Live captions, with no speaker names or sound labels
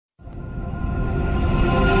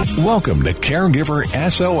Welcome to Caregiver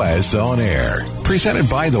SOS On Air, presented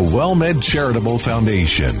by the WellMed Charitable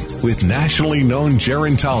Foundation, with nationally known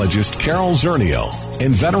gerontologist Carol Zernial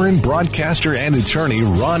and veteran broadcaster and attorney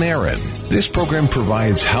Ron Aaron. This program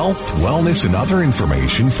provides health, wellness, and other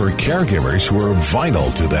information for caregivers who are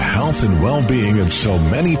vital to the health and well-being of so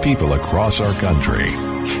many people across our country.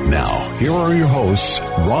 Now, here are your hosts,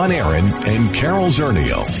 Ron Aaron and Carol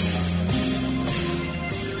Zernial.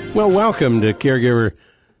 Well, welcome to Caregiver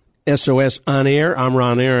SOS On Air. I'm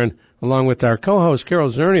Ron Aaron. Along with our co-host, Carol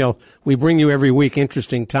Zernial, we bring you every week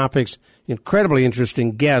interesting topics, incredibly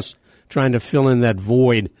interesting guests, trying to fill in that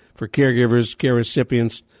void for caregivers, care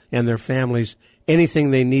recipients, and their families.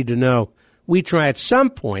 Anything they need to know. We try at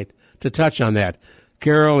some point to touch on that.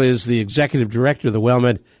 Carol is the executive director of the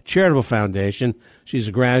WellMed Charitable Foundation. She's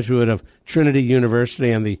a graduate of Trinity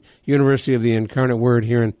University and the University of the Incarnate Word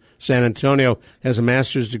here in San Antonio, has a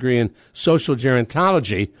master's degree in social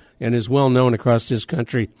gerontology, and is well known across this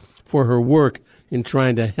country for her work in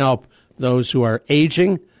trying to help those who are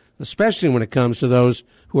aging, especially when it comes to those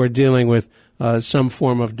who are dealing with some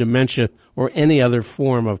form of dementia or any other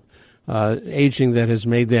form of aging that has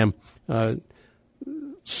made them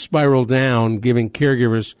spiral down, giving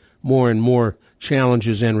caregivers more and more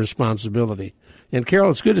challenges and responsibility. And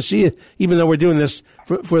Carol, it's good to see you, even though we're doing this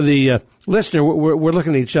for the listener. We're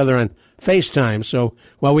looking at each other on FaceTime, so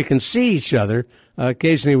while we can see each other,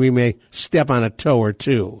 occasionally we may step on a toe or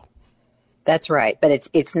two. That's right, but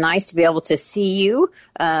it's nice to be able to see you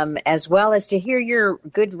as well as to hear your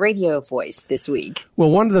good radio voice this week.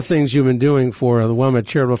 Well, one of the things you've been doing for the WellMed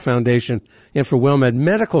Charitable Foundation and for WellMed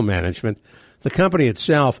Medical Management, the company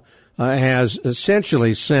itself has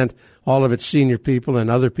essentially sent all of its senior people and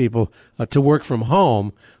other people to work from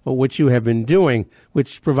home, which you have been doing,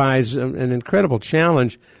 which provides an incredible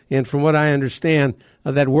challenge. And from what I understand,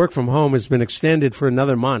 that work from home has been extended for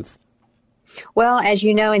another month. Well, as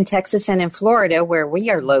you know, in Texas and in Florida, where we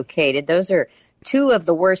are located, those are two of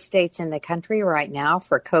the worst states in the country right now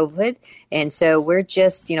for COVID. And so we're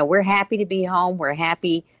just, we're happy to be home. We're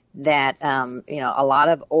happy that, a lot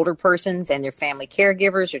of older persons and their family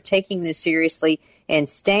caregivers are taking this seriously and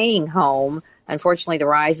staying home. Unfortunately, the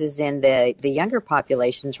rise is in the younger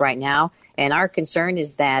populations right now. And our concern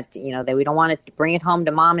is that, that we don't want to bring it home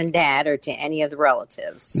to mom and dad or to any of the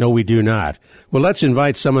relatives. No, we do not. Well, let's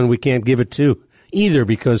invite someone we can't give it to either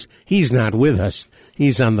because he's not with us.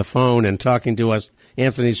 He's on the phone and talking to us.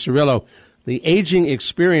 Anthony Cirillo, the Aging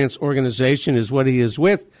Experience Organization is what he is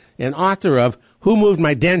with, and author of Who Moved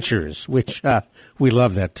My Dentures, which we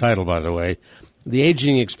love that title, by the way. The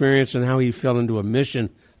Aging Experience and how he fell into a mission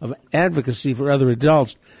of advocacy for other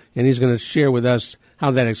adults, and he's going to share with us how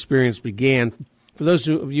that experience began. For those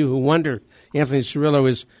of you who wonder, Anthony Cirillo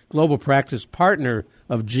is Global Practice Partner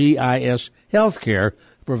of GIS Healthcare,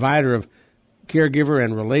 provider of caregiver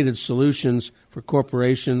and related solutions for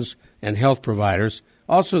corporations and health providers.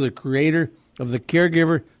 Also the creator of the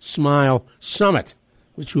Caregiver Smile Summit,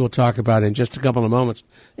 which we will talk about in just a couple of moments.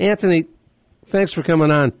 Anthony, thanks for coming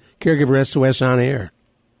on Caregiver SOS On Air.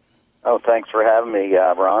 Oh, thanks for having me,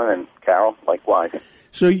 Ron and Carol, likewise.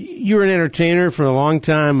 So you were an entertainer for a long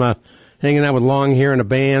time, hanging out with long hair in a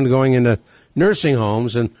band, going into nursing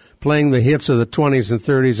homes and playing the hits of the 20s and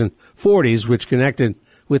 30s and 40s, which connected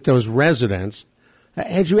with those residents.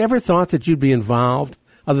 Had you ever thought that you'd be involved,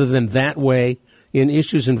 other than that way, in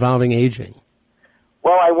issues involving aging?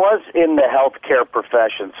 Well, I was in the healthcare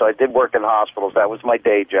profession, so I did work in hospitals. That was my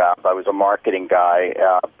day job. I was a marketing guy,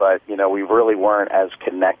 but we really weren't as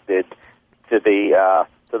connected to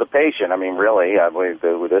the patient. I mean, really, I believe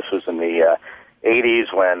this was in the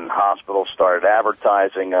 80s when hospitals started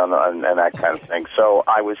advertising and that kind of thing. So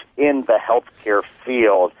I was in the healthcare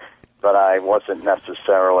field, but I wasn't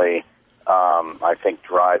necessarily, I think,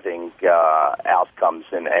 driving outcomes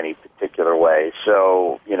in any particular way.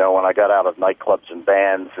 So, when I got out of nightclubs and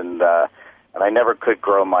bands, and I never could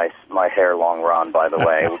grow my hair long, Ron, by the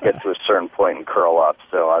way. It would get to a certain point and curl up.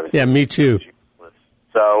 So I was. Yeah, me too.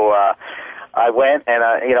 So I went and,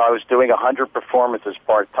 I was doing 100 performances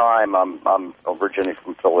part-time. I'm originally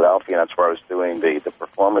from Philadelphia, and that's where I was doing the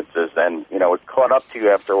performances. And, it caught up to you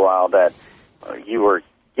after a while that you were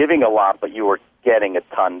giving a lot, but you were getting a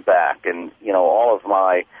ton back. And, all of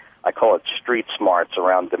my, I call it street smarts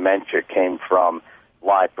around dementia came from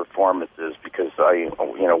live performances because I,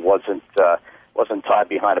 wasn't tied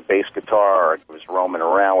behind a bass guitar or I was roaming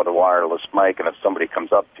around with a wireless mic. And if somebody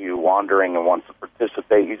comes up to you wandering and wants to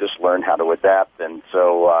participate, you just learn how to adapt. And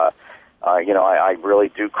so, I really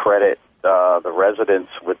do credit the residents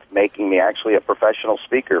with making me actually a professional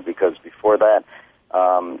speaker because before that,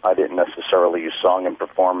 I didn't necessarily use song and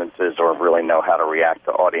performances or really know how to react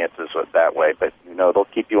to audiences that way. But, they'll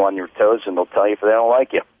keep you on your toes, and they'll tell you if they don't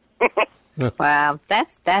like you. Wow,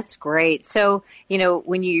 that's great. So,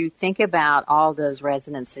 when you think about all those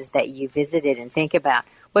residences that you visited and think about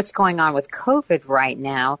what's going on with COVID right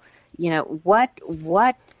now,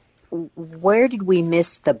 where did we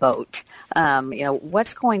miss the boat?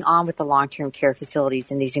 What's going on with the long-term care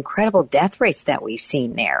facilities and these incredible death rates that we've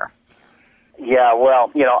seen there? Yeah,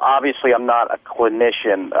 well, obviously I'm not a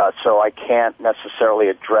clinician, so I can't necessarily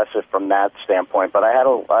address it from that standpoint. But I had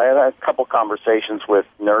a couple conversations with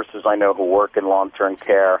nurses I know who work in long-term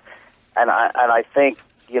care, and I think,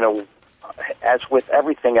 as with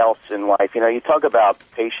everything else in life, you talk about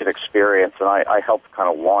patient experience, and I helped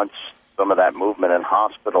kind of launch some of that movement in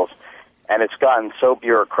hospitals. And it's gotten so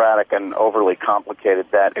bureaucratic and overly complicated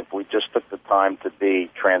that if we just took the time to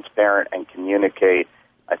be transparent and communicate,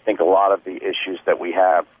 I think a lot of the issues that we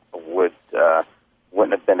have wouldn't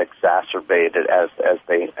have been exacerbated as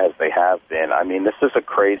they have been. I mean, this is a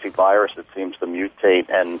crazy virus that seems to mutate,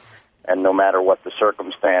 and no matter what the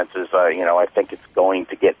circumstances, I think it's going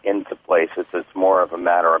to get into places. It's more of a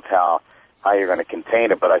matter of how you're going to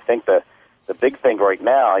contain it. But I think the big thing right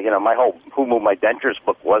now, my whole Who Moved My Dentures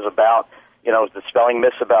book was about, dispelling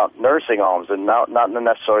myths about nursing homes, and not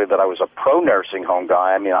necessarily that I was a pro-nursing home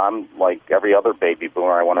guy. I mean, I'm like every other baby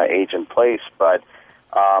boomer. I want to age in place, but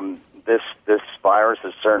this virus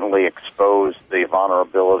has certainly exposed the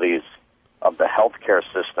vulnerabilities of the healthcare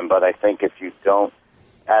system. But I think if you don't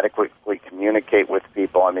adequately communicate with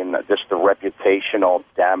people, I mean, just the reputational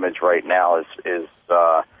damage right now is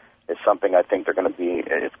something I think it's going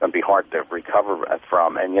to be hard to recover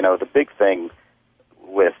from. And the big thing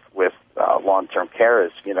with long-term care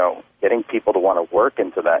is getting people to want to work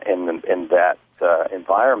into that in that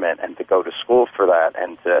environment, and to go to school for that,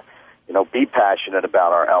 and to be passionate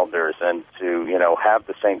about our elders, and to have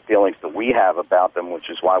the same feelings that we have about them, which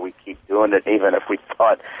is why we keep doing it, even if we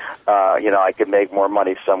thought I could make more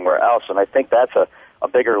money somewhere else. And I think that's a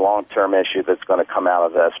bigger long-term issue that's going to come out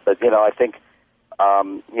of this. But I think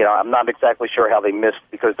I'm not exactly sure how they missed,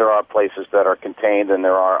 because there are places that are contained and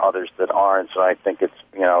there are others that aren't. So I think it's,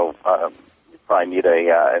 you probably need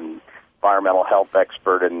an environmental health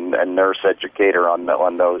expert and nurse educator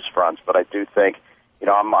on those fronts. But I do think,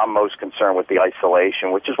 I'm most concerned with the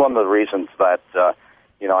isolation, which is one of the reasons that,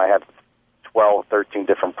 I have 12, 13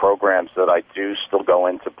 different programs that I do still go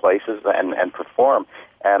into places and perform.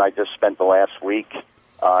 And I just spent the last week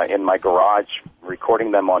in my garage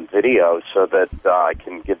recording them on video, so that I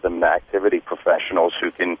can give them the activity professionals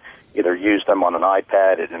who can either use them on an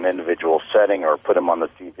iPad in an individual setting or put them on the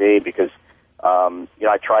TV, because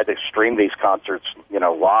I tried to stream these concerts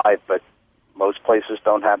live, but most places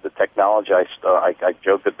don't have the technology. I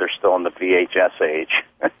joke that they're still in the VHS age.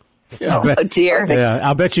 Oh dear. Yeah,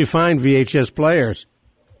 I'll bet you find VHS players.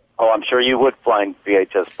 Oh, I'm sure you would find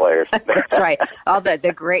VHS players. That's right. All the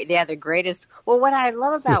greatest. Well, what I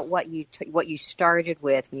love about what you started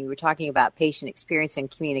with when you were talking about patient experience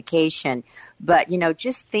and communication, but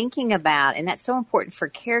just thinking about, and that's so important for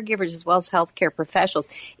caregivers as well as healthcare professionals,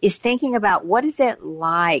 is thinking about what is it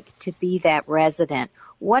like to be that resident.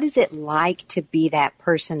 What is it like to be that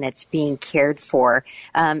person that's being cared for?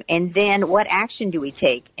 And then what action do we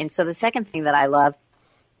take? And so the second thing that I love,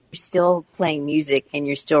 you're still playing music and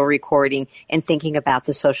you're still recording and thinking about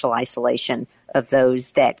the social isolation of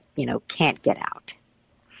those that, can't get out.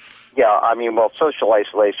 Yeah, I mean, social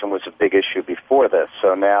isolation was a big issue before this.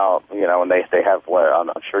 So now, and they have, I'm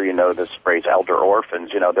sure you know this phrase, elder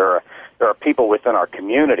orphans. There are people within our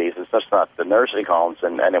communities. It's just not the nursing homes,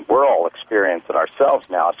 and we're all experiencing ourselves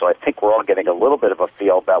now. So I think we're all getting a little bit of a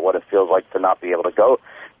feel about what it feels like to not be able to go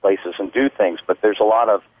places and do things. But there's a lot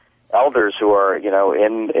of elders who are,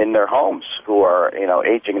 in their homes, who are,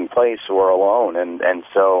 aging in place, who are alone. And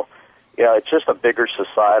so, it's just a bigger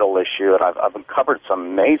societal issue. And I've uncovered some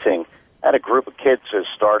amazing, I had a group of kids who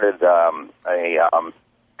started I'm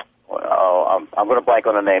going to blank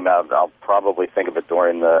on the name. I'll probably think of it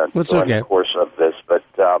during the course of this. But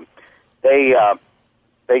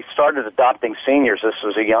they started adopting seniors. This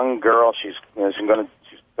was a young girl. She's going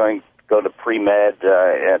to go to pre-med,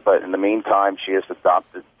 but in the meantime, she has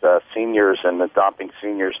adopted seniors and adopting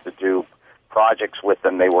seniors to do projects with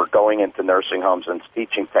them. They were going into nursing homes and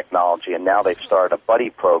teaching technology, and now they've started a buddy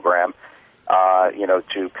program,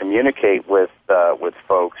 to communicate with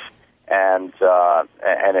folks, and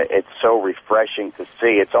it's so refreshing to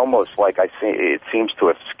see. It's almost like it seems to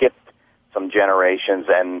have skipped some generations,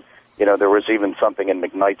 and there was even something in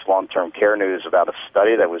McKnight's long-term care news about a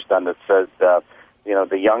study that was done that said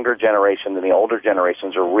the younger generation and the older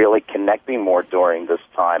generations are really connecting more during this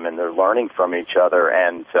time, and they're learning from each other.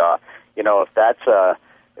 And if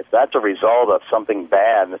that's a result of something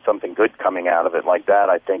bad and something good coming out of it like that,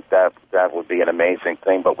 I think that would be an amazing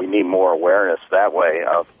thing. But we need more awareness that way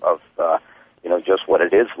of just what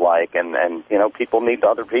it is like, and people need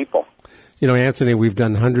other people. Anthony, we've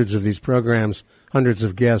done hundreds of these programs, hundreds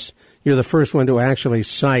of guests. You're the first one to actually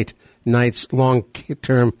cite Knight's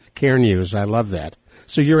long-term care news. I love that.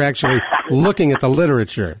 So you're actually looking at the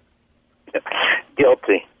literature.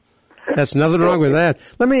 Guilty. That's nothing wrong with that.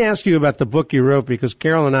 Let me ask you about the book you wrote, because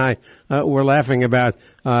Carol and I were laughing about,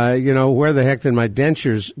 where the heck did my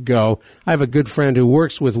dentures go? I have a good friend who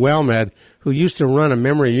works with WellMed who used to run a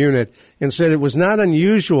memory unit and said it was not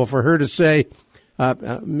unusual for her to say,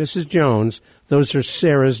 Mrs. Jones, those are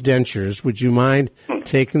Sarah's dentures. Would you mind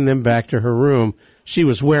taking them back to her room? She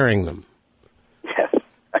was wearing them. Yes.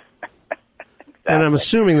 Exactly. And I'm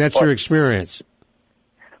assuming that's your experience.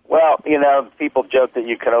 Well, people joke that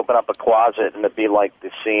you can open up a closet and it'd be like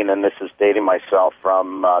the scene, and this is dating myself,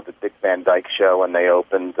 from the Dick Van Dyke Show, when they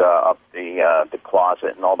opened up the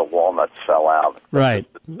closet and all the walnuts fell out. Right.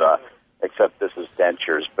 Except this is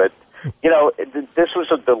dentures. But, this was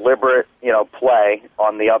a deliberate, play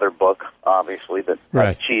on the other book, obviously, that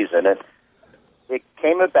had cheese in it. It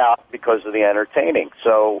came about because of the entertaining.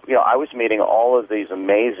 So, I was meeting all of these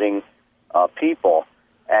amazing people,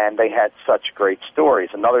 and they had such great stories.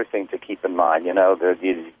 Another thing to keep in mind,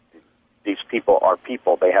 these people are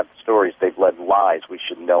people. They have stories. They've led lives. We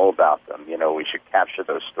should know about them. We should capture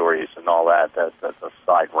those stories and all that. That's a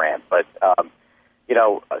side rant. But,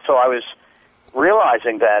 so I was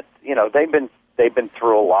realizing that, they've been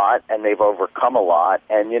through a lot, and they've overcome a lot.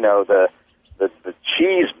 And, the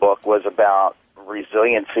cheese book was about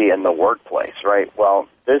resiliency in the workplace, right? Well,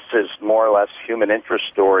 this is more or less human interest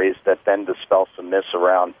stories that then dispel some myths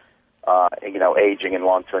around, aging and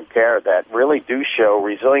long-term care that really do show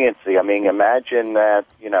resiliency. I mean, imagine that,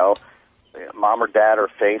 mom or dad are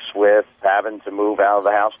faced with having to move out of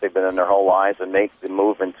the house they've been in their whole lives and make the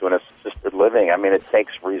move into an assisted living. I mean, it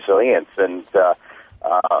takes resilience and, to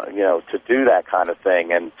do that kind of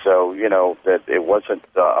thing. And so, that it wasn't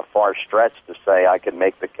a far stretch to say I could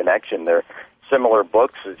make the connection. They're similar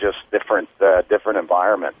books, just different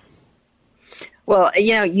environments. Well,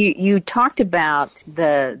 you talked about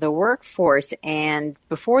the workforce, and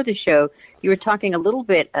before the show, you were talking a little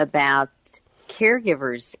bit about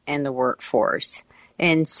caregivers and the workforce.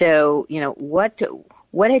 And so,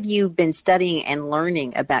 what have you been studying and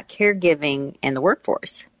learning about caregiving and the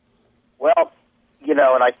workforce? Well,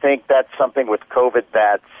 and I think that's something with COVID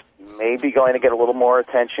that's maybe going to get a little more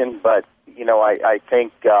attention, but, I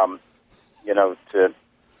think, to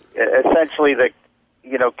essentially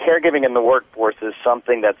caregiving in the workforce is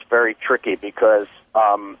something that's very tricky because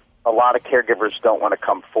a lot of caregivers don't want to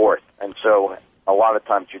come forth, and so a lot of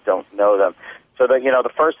times you don't know them. So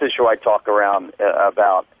the first issue I talk around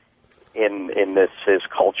about in this is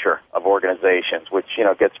culture of organizations, which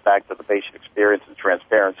gets back to the patient experience and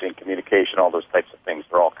transparency and communication, all those types of things.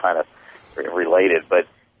 They're all kind of related, but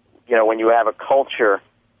when you have a culture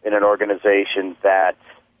in an organization that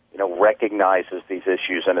recognizes these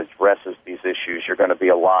issues and addresses these issues, you're going to be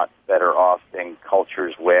a lot better off in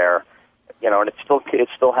cultures where, and it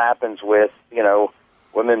still happens with,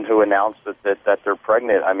 women who announce that they're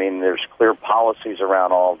pregnant. I mean, there's clear policies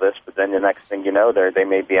around all this, but then the next thing you know, they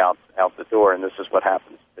may be out the door, and this is what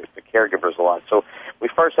happens to caregivers a lot. So we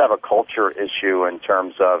first have a culture issue in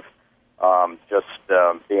terms of just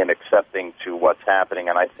being accepting to what's happening,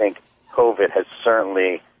 and I think COVID has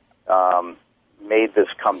certainly made this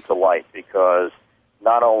come to light because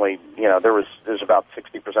not only, there's about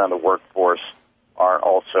 60% of the workforce are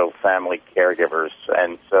also family caregivers,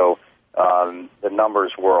 and so the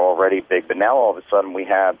numbers were already big, but now all of a sudden we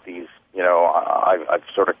have these, I've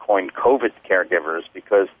sort of coined COVID caregivers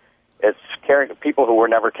because it's people who were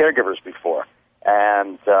never caregivers before,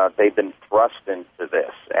 and they've been thrust into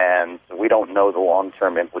this, and we don't know the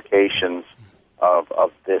long-term implications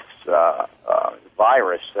of this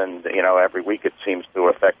virus, and every week it seems to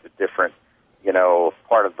affect a different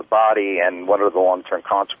part of the body, and what are the long-term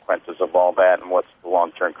consequences of all that, and what's the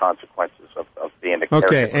long-term consequences of being a caregiver.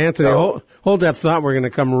 Okay, Anthony, hold that thought. We're going to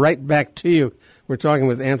come right back to you. We're talking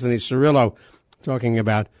with Anthony Cirillo, talking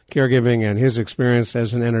about caregiving and his experience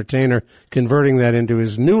as an entertainer, converting that into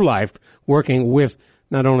his new life, working with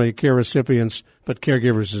not only care recipients, but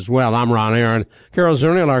caregivers as well. I'm Ron Aaron. Carol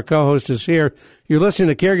Zernial, our co-host, is here. You're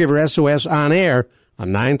listening to Caregiver SOS on air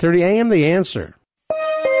on 930 AM, The Answer.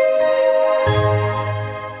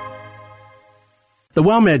 The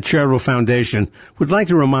WellMed Charitable Foundation would like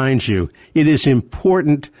to remind you it is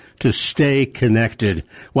important to stay connected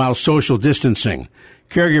while social distancing.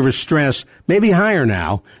 Caregiver stress may be higher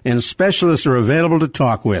now, and specialists are available to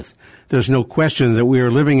talk with. There's no question that we are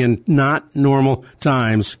living in not normal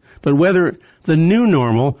times, but whether the new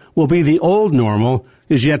normal will be the old normal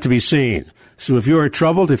is yet to be seen. So if you are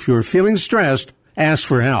troubled, if you are feeling stressed, ask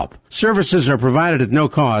for help. Services are provided at no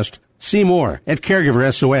cost. See more at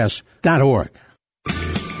caregiversos.org.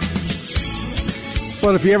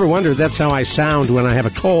 Well, if you ever wondered, that's how I sound when I have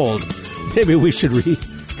a cold. Maybe we should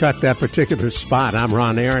cut that particular spot. I'm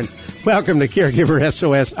Ron Aaron. Welcome to Caregiver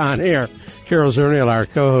SOS On Air. Carol Zernial, our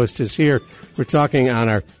co-host, is here. We're talking on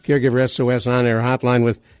our Caregiver SOS On Air hotline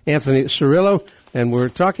with Anthony Cirillo, and we're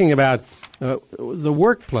talking about the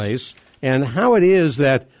workplace and how it is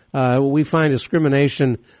that we find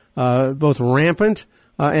discrimination both rampant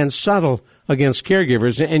and subtle against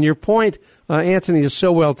caregivers. And your point, Anthony, is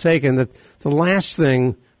so well taken that the last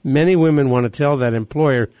thing many women want to tell that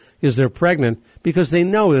employer is they're pregnant because they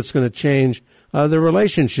know that's going to change the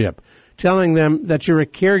relationship. Telling them that you're a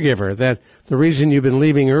caregiver, that the reason you've been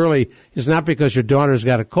leaving early is not because your daughter's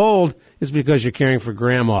got a cold, it's because you're caring for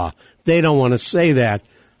grandma. They don't want to say that.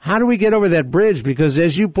 How do we get over that bridge? Because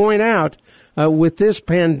as you point out, with this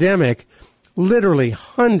pandemic, literally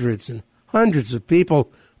hundreds and hundreds of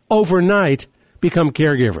people overnight become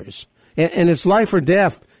caregivers. And it's life or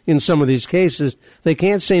death in some of these cases. They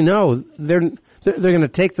can't say no. They're going to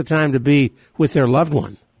take the time to be with their loved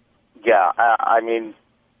one. Yeah, I mean,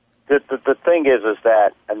 the thing is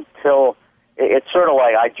that until it's sort of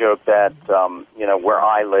like I joke that where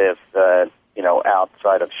I live,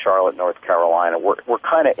 outside of Charlotte, North Carolina, we're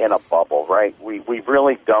kind of in a bubble, right? We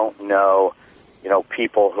really don't know,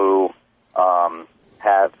 people who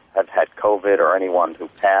have had COVID or anyone who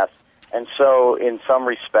passed, and so in some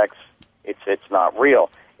respects, it's not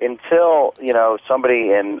real until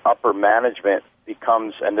somebody in upper management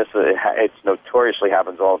becomes, and it's notoriously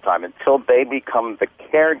happens all the time, until they become the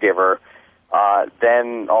caregiver,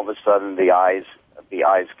 then all of a sudden the eyes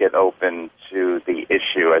get open to the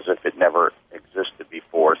issue as if it never existed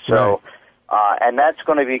before. So, right. And that's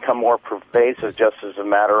going to become more pervasive just as a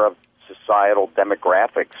matter of societal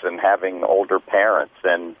demographics and having older parents.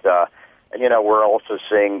 And we're also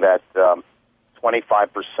seeing that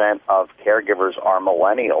 25% of caregivers are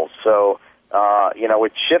millennials. So,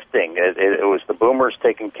 it's shifting. It was the boomers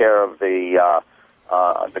taking care of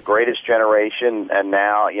the greatest generation, and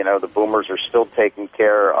now, the boomers are still taking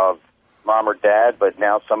care of mom or dad, but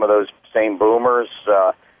now some of those same boomers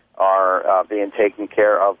are being taken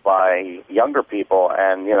care of by younger people,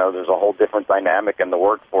 and, there's a whole different dynamic in the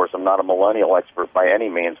workforce. I'm not a millennial expert by any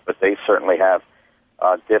means, but they certainly have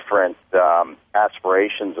different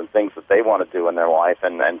aspirations and things that they want to do in their life,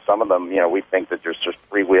 and some of them, we think that they're just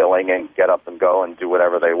freewheeling and get up and go and do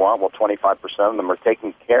whatever they want. Well, 25% of them are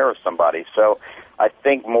taking care of somebody. So I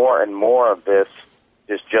think more and more of this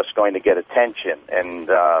is just going to get attention, and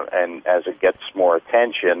as it gets more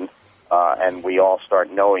attention, and we all start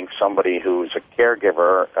knowing somebody who's a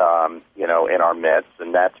caregiver, in our midst,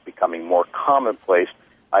 and that's becoming more commonplace,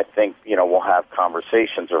 I think, we'll have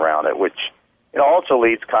conversations around it, which, also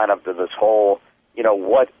leads kind of to this whole,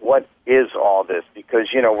 what is all this? Because,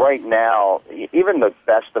 right now, even the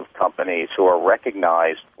best of companies who are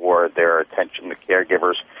recognized for their attention to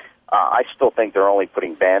caregivers, I still think they're only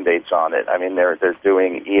putting Band-Aids on it. I mean, they're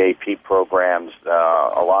doing EAP programs.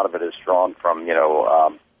 A lot of it is drawn from,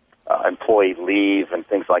 employee leave and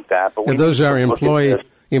things like that. But those are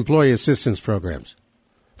employee assistance programs,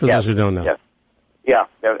 for those who don't know. Yes.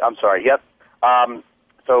 Yeah, I'm sorry. Yep.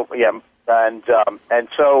 And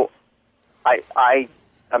so I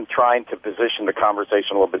am trying to position the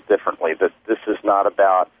conversation a little bit differently, that this is not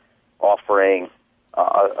about offering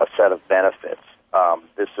a set of benefits.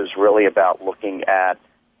 This is really about looking at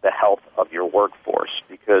the health of your workforce,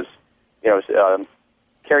 because,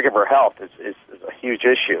 caregiver health is a huge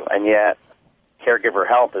issue, and yet caregiver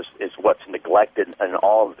health is what's neglected in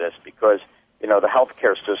all of this, because, the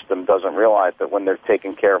healthcare system doesn't realize that when they're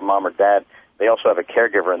taking care of mom or dad, they also have a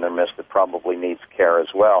caregiver in their midst that probably needs care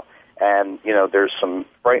as well. And, there's some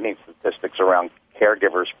frightening statistics around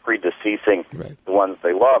caregivers predeceasing the ones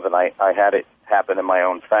they love, and I had it happen in my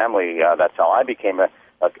own family. That's how I became a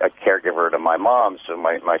caregiver to my mom. So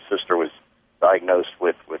my sister was diagnosed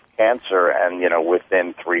with cancer, and,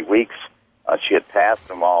 within 3 weeks, she had passed,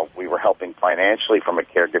 and while we were helping financially from a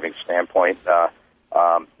caregiving standpoint,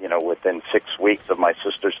 within 6 weeks of my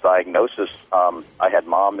sister's diagnosis, I had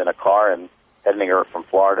mom in a car and heading her from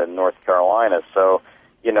Florida to North Carolina. So,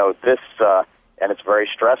 this, and it's very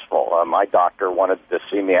stressful. My doctor wanted to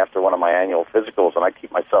see me after one of my annual physicals, and I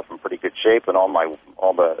keep myself in pretty good shape, and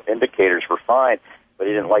all the indicators were fine, but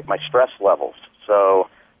he didn't like my stress levels. So,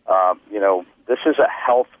 this is a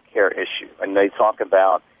health care issue, and they talk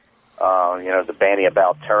about, the banning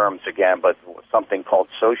about terms again, but something called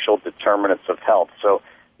social determinants of health. So,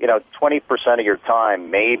 20% of your time,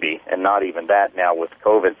 maybe, and not even that now with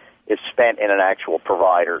COVID, is spent in an actual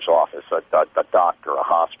provider's office, a doctor, a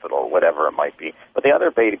hospital, whatever it might be. But the other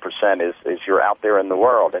 80% is you're out there in the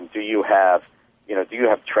world, and do you have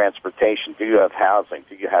transportation? Do you have housing?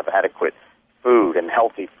 Do you have adequate food and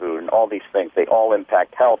healthy food and all these things? They all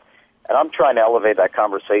impact health. And I'm trying to elevate that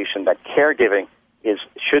conversation that caregiving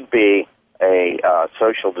should be a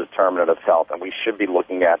social determinant of health, and we should be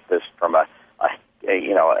looking at this from a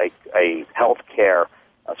health care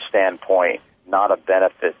standpoint, not a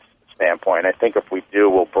benefits standpoint. I think if we do,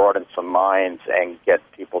 we'll broaden some minds and get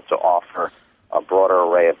people to offer a broader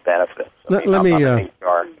array of benefits. I'm not an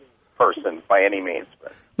HR person by any means.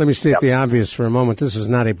 But, let me state the obvious for a moment. This is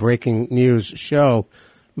not a breaking news show,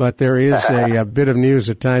 but there is a bit of news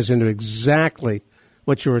that ties into exactly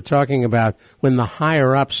what you were talking about. When the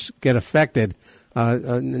higher-ups get affected,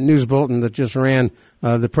 a news bulletin that just ran,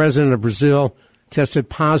 the president of Brazil tested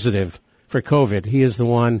positive for COVID. He is the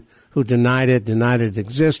one who denied it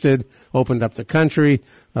existed, opened up the country,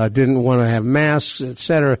 didn't want to have masks,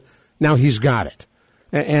 etc. Now he's got it.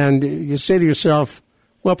 And you say to yourself,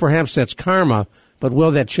 well, perhaps that's karma, but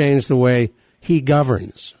will that change the way he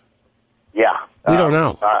governs? Yeah. We don't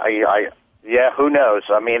know. Who knows?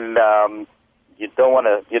 I mean, you don't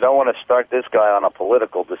want to start this guy on a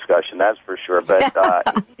political discussion, that's for sure. But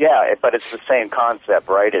but it's the same concept,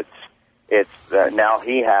 right? It's now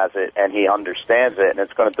he has it and he understands it, and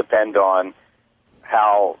it's going to depend on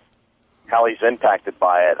how he's impacted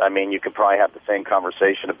by it. I mean, you could probably have the same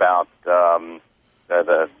conversation about Yeltsin,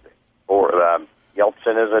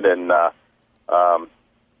 is it, and the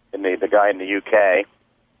guy in the UK.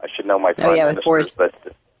 I should know my prime ministers, but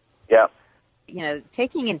yeah.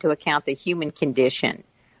 Taking into account the human condition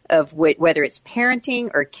of whether it's parenting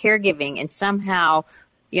or caregiving, and somehow,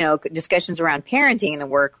 discussions around parenting in the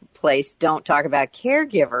workplace don't talk about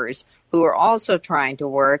caregivers who are also trying to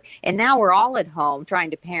work. And now we're all at home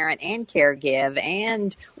trying to parent and caregive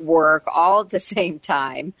and work all at the same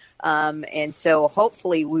time. And so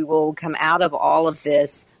hopefully we will come out of all of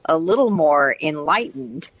this a little more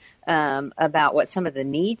enlightened about what some of the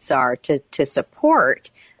needs are to support.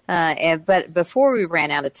 But before we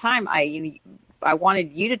ran out of time, I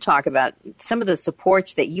wanted you to talk about some of the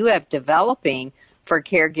supports that you have developing for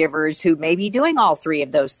caregivers who may be doing all three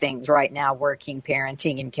of those things right now, working,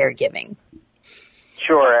 parenting, and caregiving.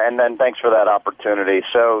 Sure, and then thanks for that opportunity.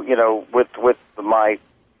 So, with my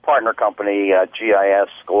partner company, GIS,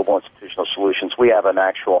 Global Institutional Solutions, we have an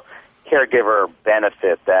actual caregiver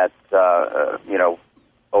benefit that,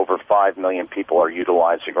 over 5 million people are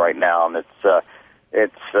utilizing right now, and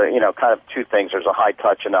it's kind of two things. There's a high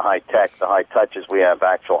touch and a high tech. The high touch is we have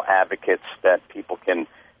actual advocates that people can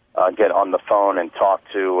get on the phone and talk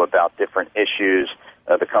to about different issues.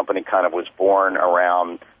 The company kind of was born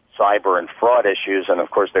around cyber and fraud issues, and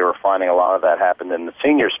of course they were finding a lot of that happened in the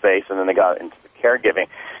senior space, and then they got into the caregiving.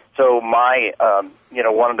 So my,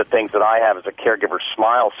 one of the things that I have is a Caregiver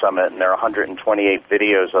Smile Summit, and there are 128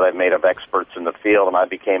 videos that I've made of experts in the field, and I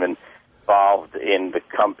became involved in the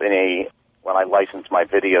company when I licensed my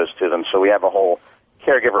videos to them. So we have a whole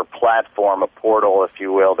caregiver platform, a portal, if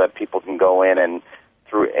you will, that people can go in and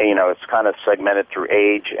through, it's kind of segmented through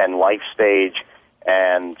age and life stage.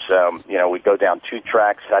 And, we go down 2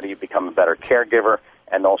 tracks. How do you become a better caregiver?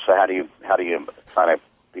 And also how do you kind of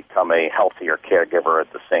become a healthier caregiver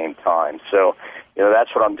at the same time? So,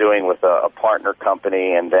 that's what I'm doing with a partner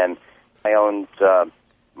company. And then my own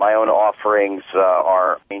offerings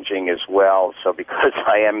are changing as well. So because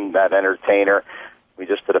I am that entertainer, we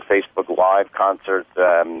just did a Facebook Live concert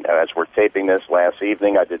as we're taping this last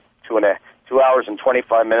evening. I did 2 hours and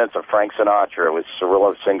 25 minutes of Frank Sinatra. It was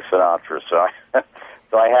Cirillo Singh Sinatra. So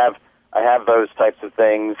I have those types of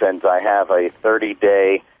things, and I have a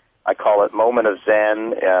 30-day, I call it Moment of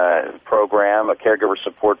Zen program, a caregiver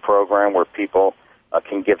support program where people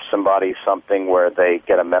can give somebody something where they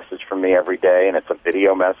get a message from me every day, and it's a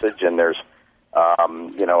video message, and there's,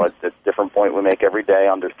 a different point we make every day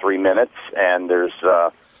under 3 minutes, and there's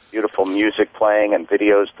beautiful music playing and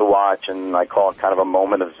videos to watch, and I call it kind of a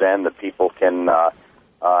moment of Zen that people can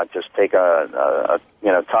just take a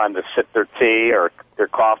time to sip their tea or their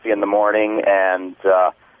coffee in the morning and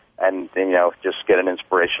just get an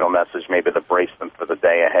inspirational message maybe to brace them for the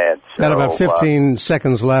day ahead. Got about 15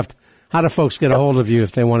 seconds left. How do folks get a hold of you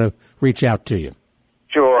if they want to reach out to you?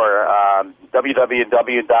 Sure.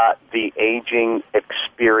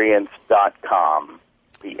 www.theagingexperience.com.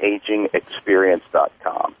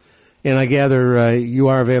 Theagingexperience.com. And I gather you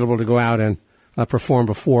are available to go out and perform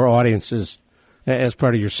before audiences as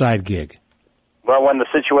part of your side gig. Well, when the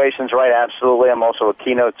situation's right, absolutely. I'm also a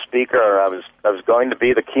keynote speaker. I was going to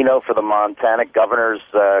be the keynote for the Montana Governors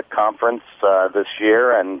Conference this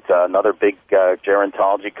year, and another big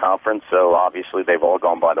gerontology conference. So obviously, they've all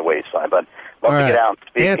gone by the wayside. But love to get out and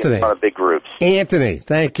speak in front of big groups. Anthony,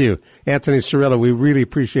 thank you, Anthony Cirillo. We really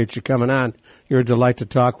appreciate you coming on. You're a delight to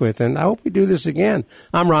talk with, and I hope we do this again.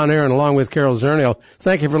 I'm Ron Aaron, along with Carol Zernial.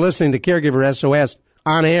 Thank you for listening to Caregiver SOS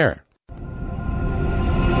on air.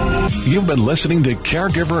 You've been listening to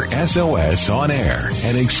Caregiver SOS on air,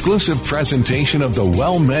 an exclusive presentation of the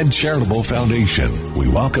WellMed Charitable Foundation. We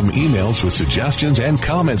welcome emails with suggestions and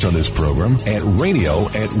comments on this program at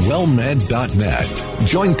radio@wellmed.net.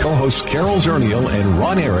 Join co-hosts Carol Zernial and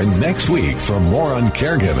Ron Aaron next week for more on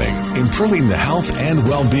caregiving, improving the health and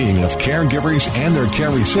well-being of caregivers and their care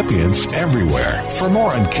recipients everywhere. For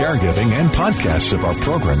more on caregiving and podcasts of our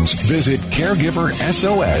programs, visit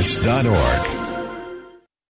caregiversos.org.